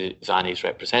to Sané's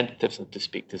representatives and to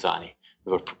speak to Sané.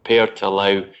 They were prepared to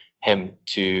allow him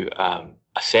to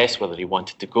assess whether he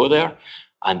wanted to go there,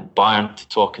 and Bayern to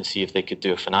talk and see if they could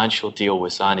do a financial deal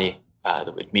with Sané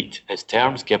that would meet his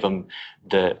terms, give him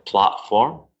the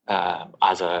platform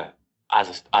as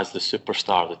the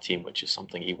superstar of the team, which is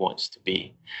something he wants to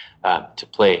be, to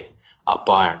play at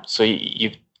Bayern. So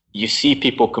you see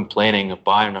people complaining that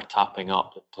Bayern are tapping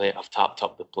up the player, have tapped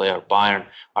up the player. Bayern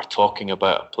are talking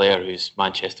about a player who's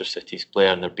Manchester City's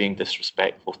player, and they're being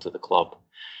disrespectful to the club.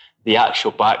 The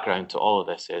actual background to all of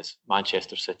this is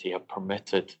Manchester City have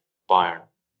permitted Bayern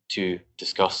to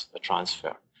discuss a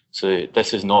transfer. So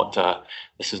this is not a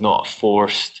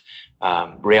forced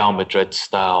Real Madrid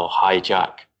style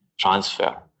hijack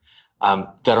transfer.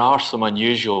 There are some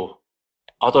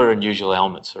other unusual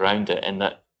elements around it, in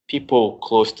that people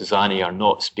close to Sané are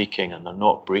not speaking and they're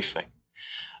not briefing.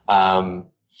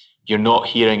 You're not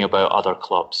hearing about other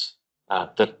clubs.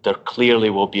 There clearly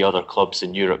will be other clubs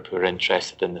in Europe who are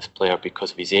interested in this player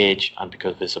because of his age and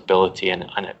because of his ability and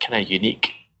a kind of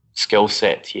unique skill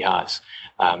set he has.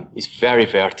 He's very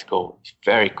vertical, he's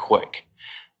very quick,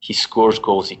 he scores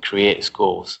goals, he creates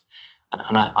goals.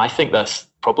 And I think that's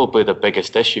probably the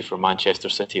biggest issue for Manchester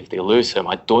City if they lose him.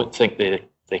 I don't think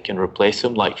they can replace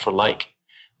him like for like.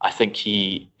 I think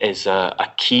he is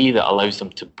a key that allows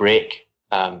them to break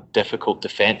difficult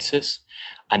defences.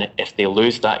 And if they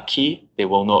lose that key, they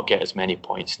will not get as many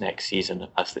points next season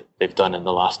as they've done in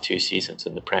the last 2 seasons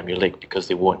in the Premier League, because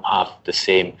they won't have the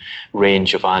same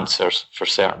range of answers for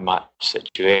certain match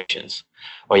situations.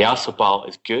 Oyarzabal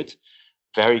is good,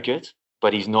 very good,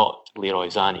 but he's not Leroy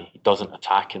Sané. He doesn't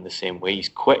attack in the same way. He's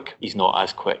quick, he's not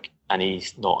as quick, and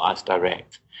he's not as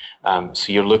direct.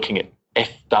 So you're looking at,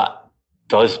 if that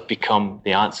does become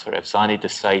the answer, if Sané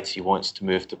decides he wants to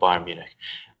move to Bayern Munich,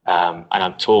 and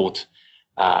I'm told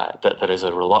that there is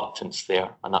a reluctance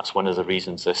there, and that's one of the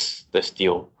reasons this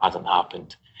deal hasn't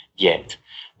happened yet.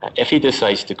 If he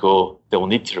decides to go, they will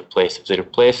need to replace. If they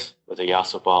replace with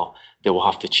Oyarzabal, they will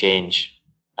have to change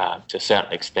to a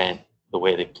certain extent the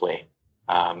way they play.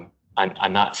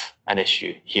 And that's an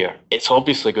issue here. It's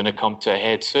obviously going to come to a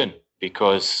head soon,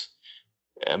 because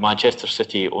Manchester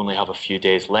City only have a few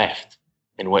days left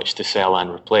in which to sell and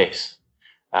replace.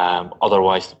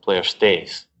 Otherwise, the player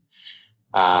stays.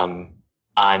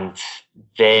 And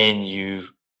then you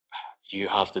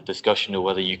have the discussion of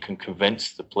whether you can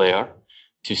convince the player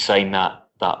to sign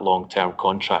that long-term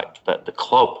contract that the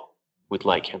club would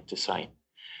like him to sign.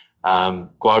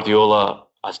 Guardiola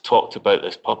has talked about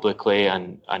this publicly,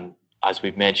 and as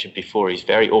we've mentioned before, he's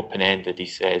very open-ended. He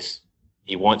says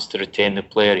he wants to retain the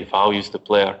player, he values the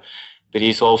player, but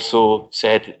he's also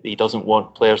said he doesn't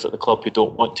want players at the club who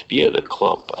don't want to be at the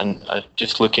club. And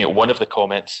just looking at one of the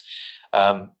comments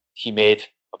he made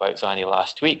about Sané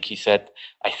last week, he said,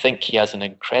 "I think he has an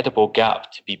incredible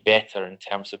gap to be better in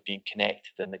terms of being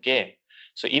connected in the game."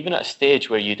 So even at a stage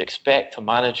where you'd expect a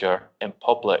manager in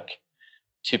public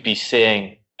to be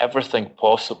saying everything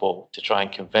possible to try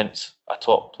and convince a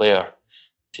top player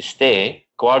to stay,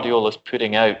 Guardiola's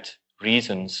putting out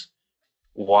reasons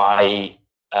why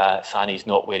Sané's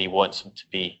not where he wants him to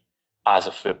be. as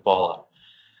a footballer.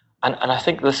 And I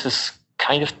think this is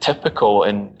kind of typical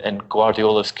in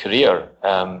Guardiola's career.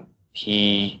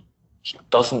 He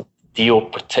doesn't deal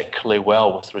particularly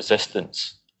well with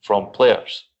resistance from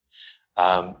players.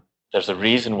 There's a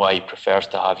reason why he prefers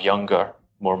to have younger,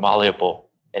 more malleable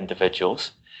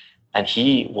individuals, and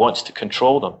he wants to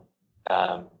control them.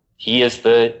 He's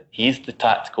the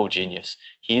tactical genius.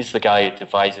 He's the guy who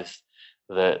devises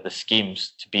the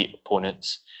schemes to beat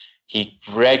opponents. He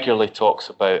regularly talks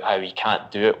about how he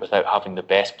can't do it without having the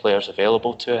best players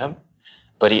available to him,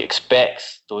 but he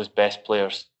expects those best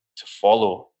players to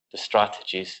follow the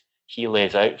strategies he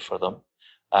lays out for them,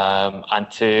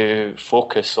 and to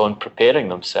focus on preparing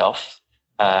themselves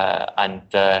and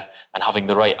having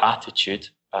the right attitude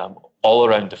all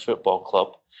around the football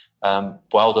club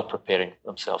while they're preparing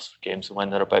themselves for games and when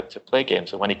they're about to play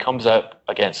games. And when he comes out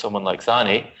against someone like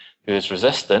Zani, who is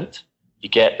resistant, you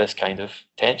get this kind of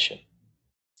tension.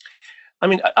 I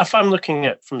mean, if I'm looking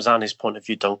at from Zani's point of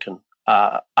view, Duncan,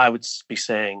 I would be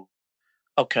saying,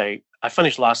 okay, I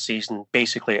finished last season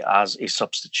basically as a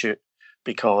substitute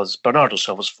because Bernardo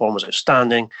Silva's form was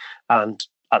outstanding, and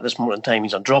at this moment in time,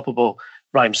 he's undroppable.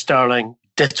 Raheem Sterling,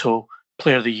 ditto,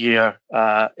 player of the year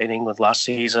in England last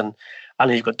season. And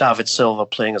then you've got David Silva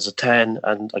playing as a 10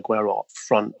 and Aguero up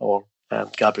front, or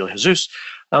Gabriel Jesus.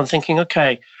 And I'm thinking,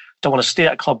 okay, don't want to stay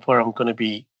at a club where I'm going to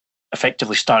be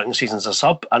effectively starting the season as a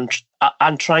sub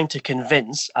and trying to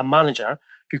convince a manager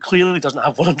who clearly doesn't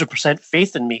have 100%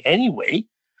 faith in me anyway.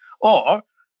 Or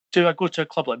do I go to a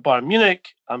club like Bayern Munich?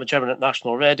 I'm a German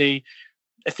international already.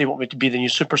 If they want me to be the new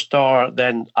superstar,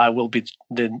 then I will be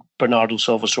the Bernardo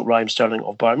Silva / Raheem Sterling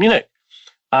of Bayern Munich.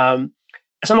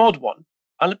 It's an odd one.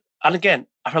 And again,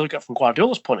 if I look at it from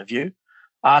Guardiola's point of view,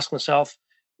 I ask myself,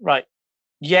 right,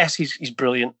 yes, he's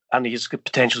brilliant and he's got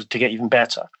potential to get even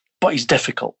better, but he's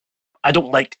difficult. I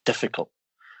don't like difficult.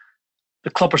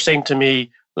 The club are saying to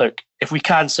me, look, if we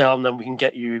can sell him, then we can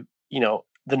get you,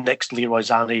 the next Leroy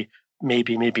Zani,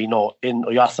 maybe not, in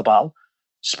Oyarzabal.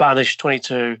 Spanish,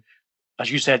 22,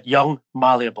 as you said, young,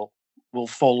 malleable, will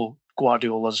follow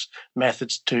Guardiola's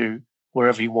methods to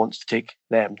wherever he wants to take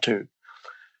them to.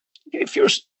 If you're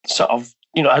sort of,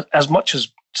 as much as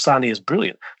Zani is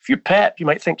brilliant, if you're Pep, you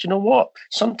might think, you know what,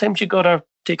 sometimes you got to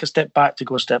take a step back to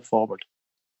go a step forward.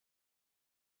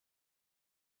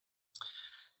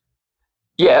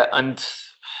 Yeah, and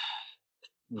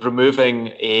removing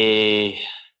a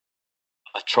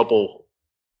trouble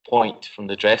point from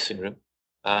the dressing room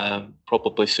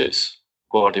probably suits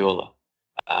Guardiola.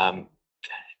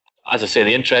 As I say,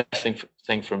 the interesting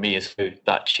thing for me is how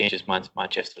that changes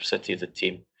Manchester City as a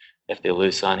team if they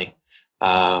lose Zani,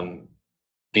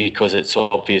 because it's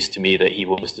obvious to me that he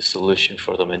was the solution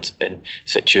for them in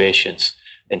situations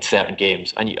in certain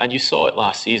games, and you saw it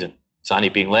last season.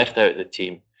 Zani being left out of the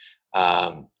team,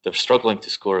 they're struggling to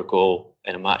score a goal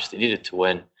in a match they needed to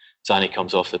win. Zani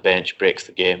comes off the bench, breaks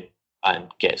the game, and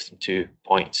gets them 2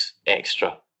 points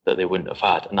extra that they wouldn't have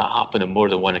had, and that happened on more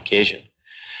than one occasion.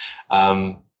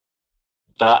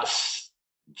 That's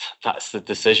the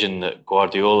decision that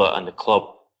Guardiola and the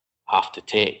club have to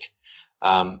take.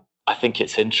 I think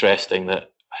it's interesting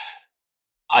that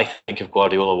I think if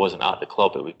Guardiola wasn't at the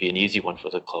club, it would be an easy one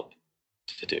for the club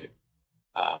to do.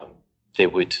 They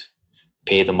would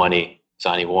pay the money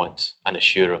Zani wants and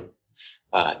assure him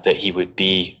that he would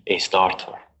be a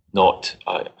starter, not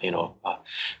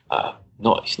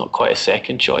he's not quite a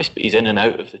second choice, but he's in and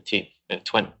out of the team.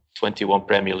 21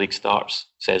 Premier League starts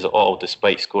says it all,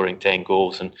 despite scoring 10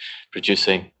 goals and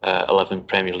producing 11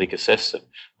 Premier League assists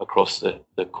across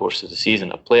the course of the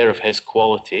season. A player of his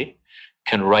quality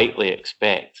can rightly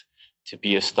expect to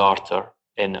be a starter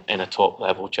in a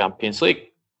top-level Champions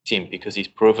League team because he's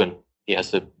proven he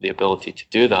has the ability to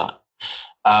do that.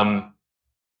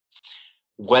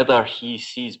 Whether he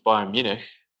sees Bayern Munich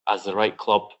as the right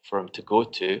club for him to go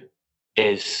to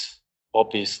is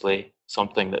obviously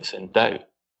something that's in doubt,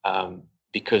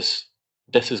 because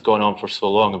this has gone on for so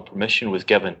long and permission was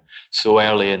given so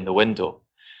early in the window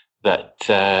that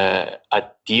a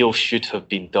deal should have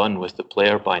been done with the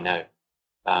player by now.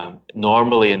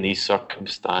 Normally in these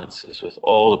circumstances, with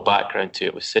all the background to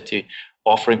it, with City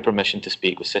offering permission to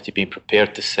speak, with City being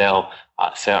prepared to sell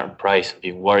at a certain price,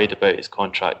 being worried about his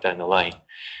contract down the line,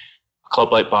 a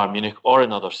club like Bayern Munich or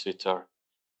another suitor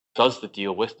does the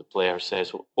deal with the player,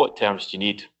 says, what terms do you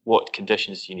need? What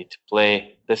conditions do you need to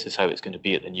play? This is how it's going to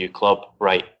be at the new club.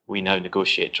 Right, we now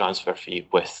negotiate transfer fee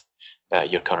with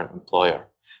your current employer.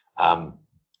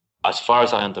 As far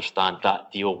as I understand,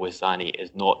 that deal with Zani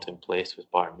is not in place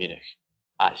with Bayern Munich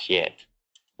as yet,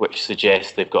 which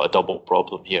suggests they've got a double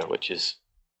problem here, which is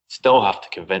still have to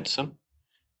convince him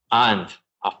and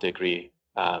have to agree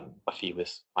a fee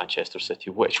with Manchester City,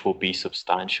 which will be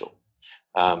substantial.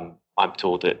 I'm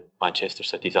told that Manchester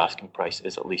City's asking price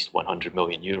is at least 100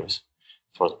 million euros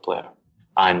for the player.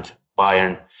 And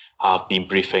Bayern have been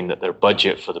briefing that their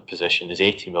budget for the position is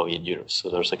 80 million euros. So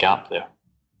there's a gap there.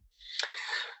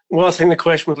 Well, I think the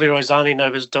question with Leroy Sané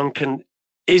now is, Duncan,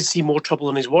 is he more trouble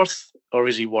than he's worth, or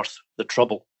is he worth the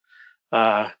trouble?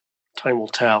 Time will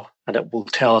tell, and it will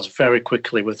tell us very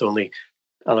quickly with only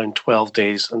around 12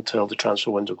 days until the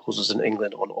transfer window closes in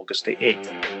England on August the 8th.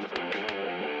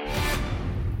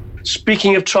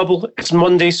 Speaking of trouble, it's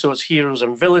Monday, so it's heroes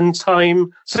and villain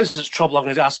time. Since it's trouble, I'm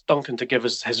going to ask Duncan to give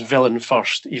us his villain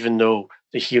first, even though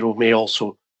the hero may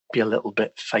also be a little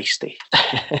bit feisty.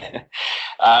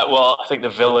 Well, I think the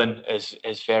villain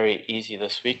is very easy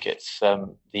this week. It's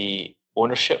the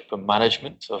ownership and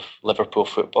management of Liverpool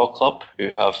Football Club,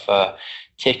 who have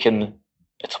taken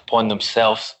it upon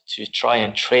themselves to try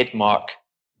and trademark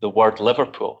the word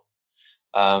Liverpool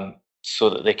so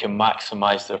that they can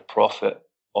maximise their profit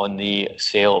on the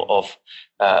sale of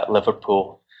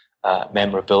Liverpool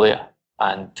memorabilia.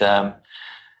 And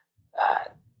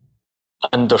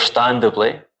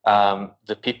understandably,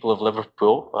 the people of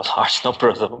Liverpool, a large number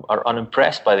of them, are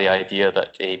unimpressed by the idea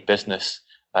that a business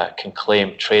can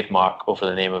claim trademark over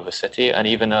the name of a city. And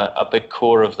even a big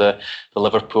core of the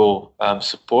Liverpool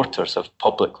supporters have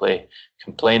publicly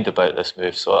complained about this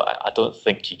move. So I don't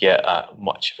think you get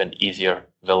much of an easier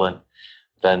villain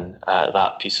than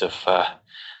that piece of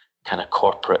kind of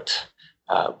corporate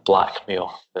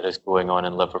blackmail that is going on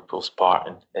in Liverpool's part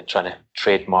in trying to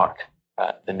trademark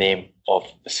the name of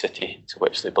the city to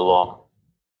which they belong.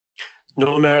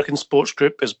 No American sports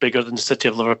group is bigger than the city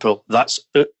of Liverpool. That's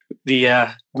the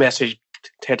message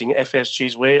heading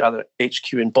FSG's way at the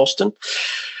HQ in Boston.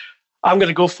 I'm going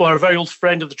to go for a very old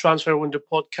friend of the Transfer Window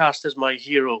podcast as my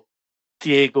hero,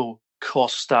 Diego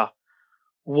Costa.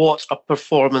 What a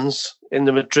performance in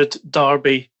the Madrid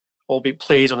derby, albeit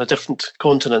played on a different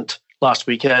continent last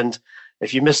weekend.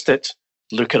 If you missed it,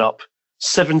 look it up.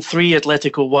 7-3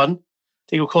 Atletico won.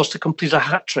 Diego Costa completed a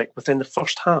hat-trick within the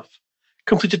first half.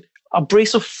 Completed a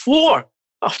brace of 4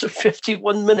 after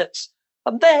 51 minutes.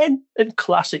 And then, in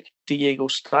classic Diego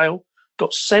style,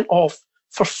 got sent off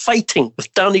for fighting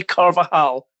with Dani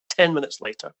Carvajal 10 minutes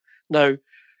later. Now,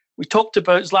 we talked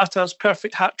about Zlatan's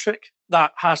perfect hat-trick.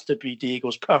 That has to be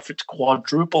Diego's perfect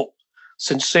quadruple.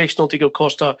 Sensational, Diego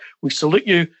Costa. We salute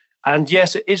you. And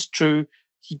yes, it is true.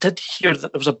 He did hear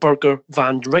that there was a burger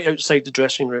van right outside the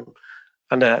dressing room.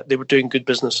 And they were doing good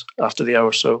business after the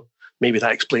hour. So maybe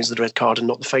that explains the red card and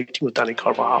not the fighting with Dani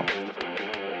Carvajal.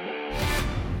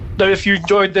 Now, if you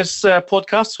enjoyed this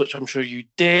podcast, which I'm sure you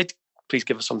did, please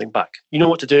give us something back. You know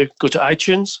what to do. Go to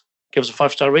iTunes, give us a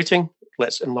 5-star rating.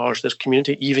 Let's enlarge this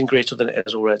community even greater than it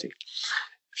is already.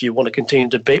 If you want to continue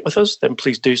to debate with us, then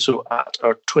please do so at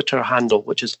our Twitter handle,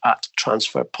 which is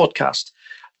 @TransferPodcast.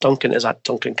 Duncan is at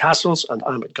Duncan Castles, and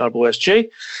I'm at GarboSJ.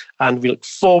 And we look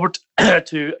forward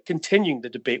to continuing the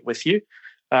debate with you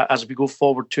as we go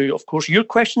forward to, of course, your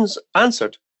questions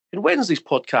answered in Wednesday's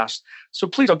podcast. So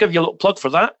please, I'll give you a little plug for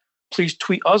that. Please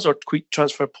tweet us or tweet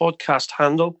Transfer Podcast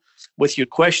handle with your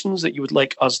questions that you would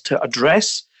like us to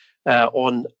address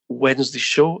on Wednesday's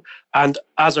show. And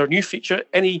as our new feature,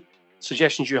 any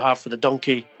suggestions you have for the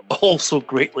donkey, also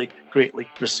greatly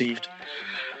received.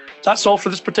 That's all for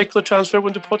this particular Transfer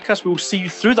Window podcast. We will see you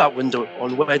through that window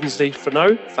on Wednesday. For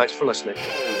now, thanks for listening.